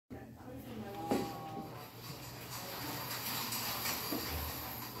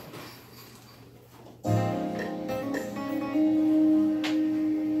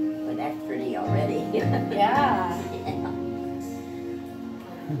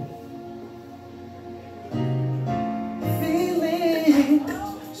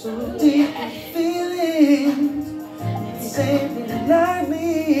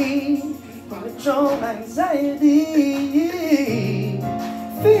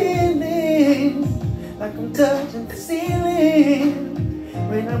feeling like I'm touching the ceiling.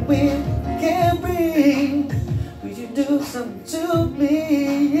 When I'm with you, I can't breathe. Would you do something to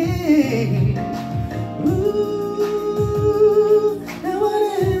me? Ooh, now I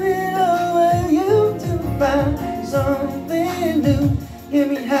live it over you to find something new. Get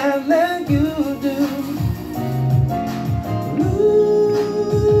me high like you do.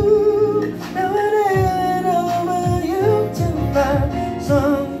 Ooh, now I live it over you to find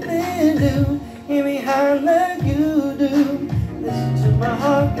something new. Get me high like you do. Listen to my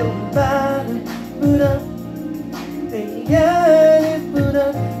heart go bada, put up, baby, got it, put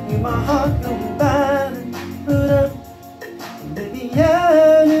up. Hear my heart go bada, put up, baby, I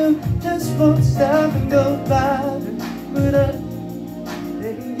do. Just won't stop and go bada, put up,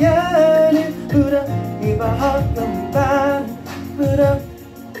 baby, got it, put up. Hear my heart go bada, put up,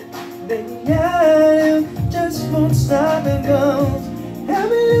 baby, I do. Just won't stop and go. How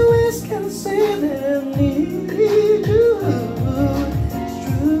many ways can I say that I need you?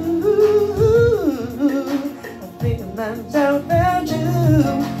 Times out without you,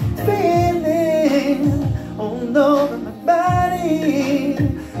 feeling all over my body.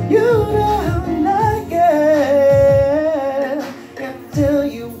 You know how I like it. Can't tell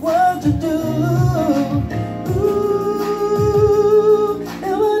you what to do. Ooh,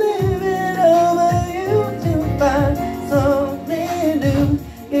 now I live it over you to find something new.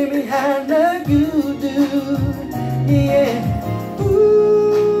 Get me high like you do, yeah.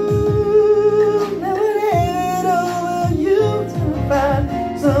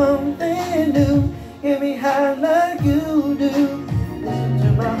 Something new, get me high like you do. Listen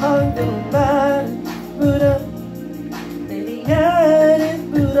to my heart go bada, put up, baby, got it,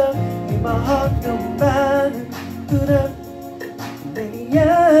 put up. Get my heart go bada, put up, baby,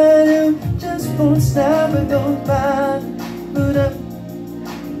 got it. Just won't stop and go bada, put up,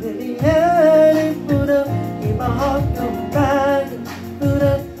 baby, got it, put up. Get my heart go bada, put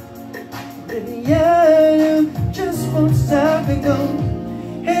up, baby, got it. Just won't stop and go.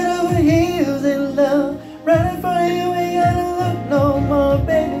 Head over heels in love, right in front of you, ain't gotta look no more,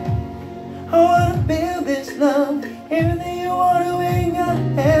 baby. I wanna feel this love, everything you want, you ain't got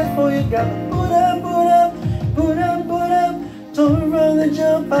half for you. Got to put up, put up, put up, put up. Told me from the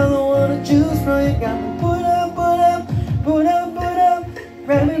jump, I don't wanna choose from you. Got to put up, put up, put up, put up.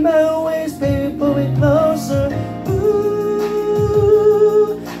 Grab me by the waist, baby, pull me closer.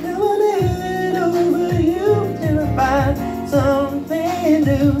 Ooh, now I live it over you till I find something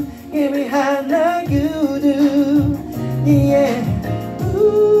new. Get me high like you do, yeah.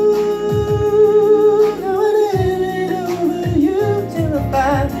 Ooh, now I live it over you till I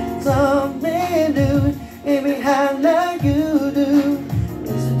find something new. Get me high like you do.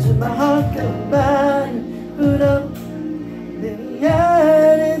 Listen to my heart go bada, put up, baby,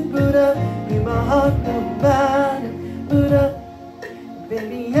 got it, put up. Hear my heart go bada, put up,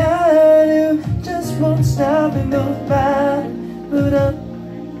 baby, I do. Just won't stop and go bada, put up.